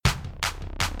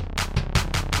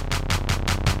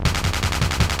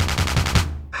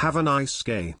Have a nice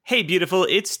gay. Hey, beautiful.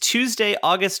 It's Tuesday,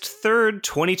 August 3rd,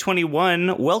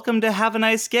 2021. Welcome to Have a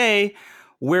Nice Gay,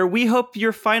 where we hope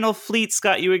your final fleets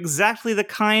got you exactly the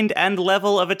kind and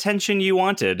level of attention you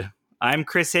wanted. I'm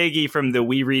Chris Hagee from the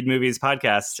We Read Movies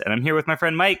podcast, and I'm here with my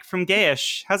friend Mike from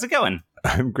Gayish. How's it going?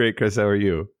 I'm great, Chris. How are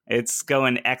you? It's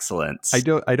going excellent. I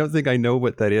don't think I know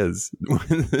what that is.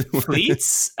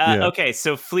 Fleets? Yeah. Okay,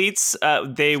 so fleets,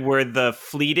 they were the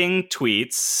fleeting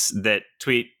tweets that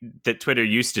Twitter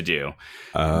used to do.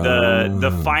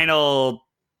 The final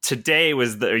yesterday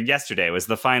was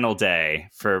the final day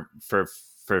for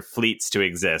fleets to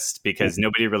exist because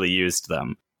nobody really used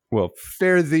them. Well,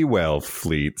 fare thee well,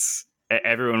 fleets.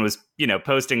 Everyone was,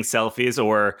 posting selfies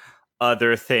or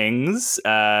other things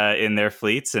in their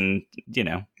fleets, and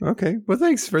Okay, well,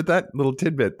 thanks for that little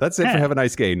tidbit. That's it for Have a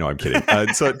Nice Gay. No, I'm kidding.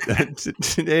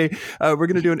 Today we're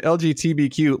going to do an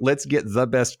LGBTQ Let's Get the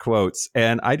Best Quotes,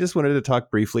 and I just wanted to talk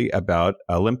briefly about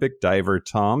Olympic diver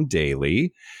Tom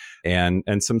Daley and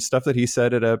some stuff that he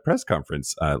said at a press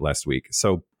conference last week.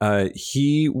 So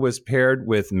he was paired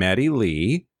with Maddie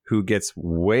Lee, who gets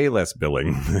way less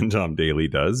billing than Tom Daley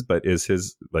does, but is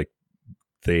his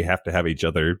they have to have each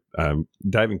other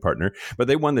diving partner. But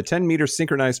they won the 10-meter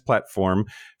synchronized platform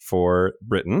for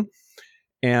Britain.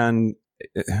 And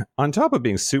on top of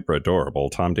being super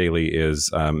adorable, Tom Daley is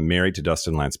married to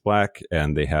Dustin Lance Black,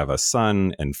 and they have a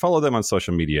son. And follow them on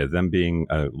social media. Them being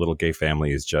a little gay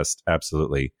family is just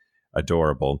absolutely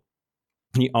adorable.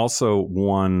 He also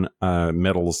won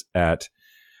medals at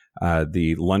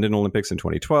the London Olympics in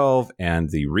 2012 and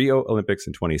the Rio Olympics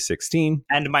in 2016.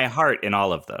 And my heart in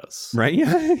all of those. Right?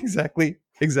 Yeah, exactly.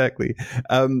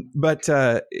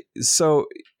 So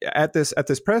at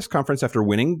this press conference after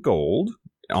winning gold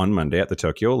on Monday at the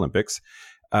Tokyo Olympics,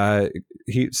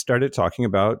 he started talking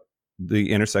about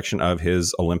the intersection of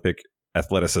his Olympic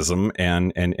athleticism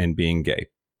and being gay.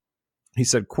 He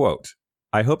said, quote,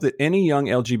 "I hope that any young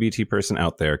LGBT person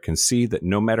out there can see that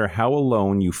no matter how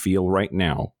alone you feel right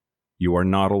now, you are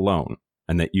not alone,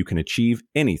 and that you can achieve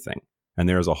anything. And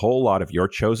there is a whole lot of your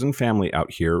chosen family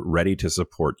out here ready to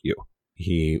support you."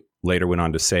 He later went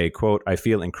on to say, quote, "I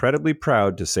feel incredibly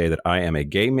proud to say that I am a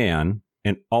gay man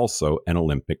and also an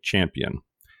Olympic champion.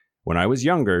 When I was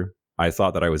younger, I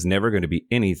thought that I was never going to be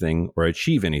anything or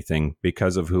achieve anything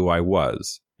because of who I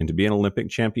was. And to be an Olympic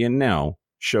champion now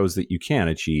shows that you can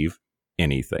achieve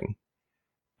anything."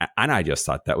 And I just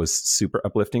thought that was super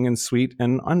uplifting and sweet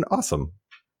and awesome.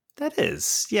 That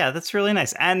is. Yeah, that's really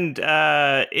nice. And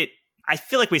I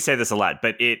feel like we say this a lot,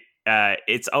 but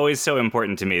it's always so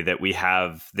important to me that we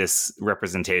have this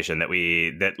representation, that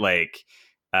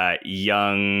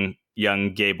young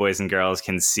gay boys and girls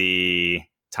can see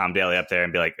Tom Daley up there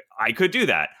and be like, I could do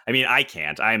that. I mean, I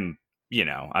can't. I'm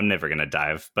never going to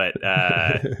dive, but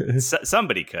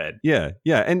somebody could. Yeah.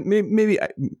 And maybe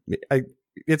I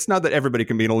it's not that everybody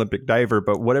can be an Olympic diver,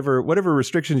 but whatever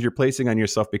restrictions you're placing on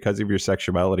yourself because of your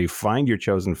sexuality, find your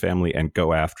chosen family and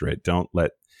go after it. Don't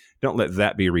let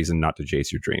that be a reason not to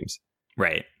chase your dreams.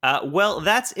 Right. Well,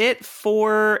 that's it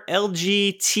for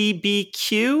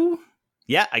LGBTQ.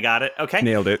 Yeah, I got it. Okay.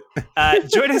 Nailed it.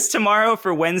 Join us tomorrow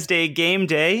for Wednesday Game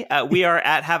Day. We are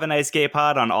at Have a Nice Gay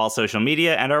Pod on all social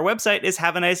media, and our website is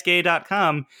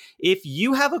haveanicegay.com. If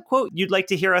you have a quote you'd like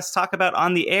to hear us talk about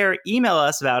on the air, email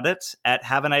us about it at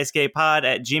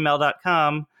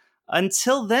haveanicegaypod@gmail.com.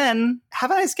 Until then,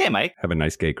 have a nice gay, Mike. Have a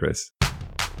nice gay, Chris.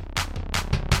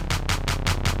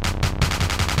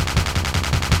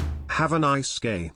 Have a nice gay.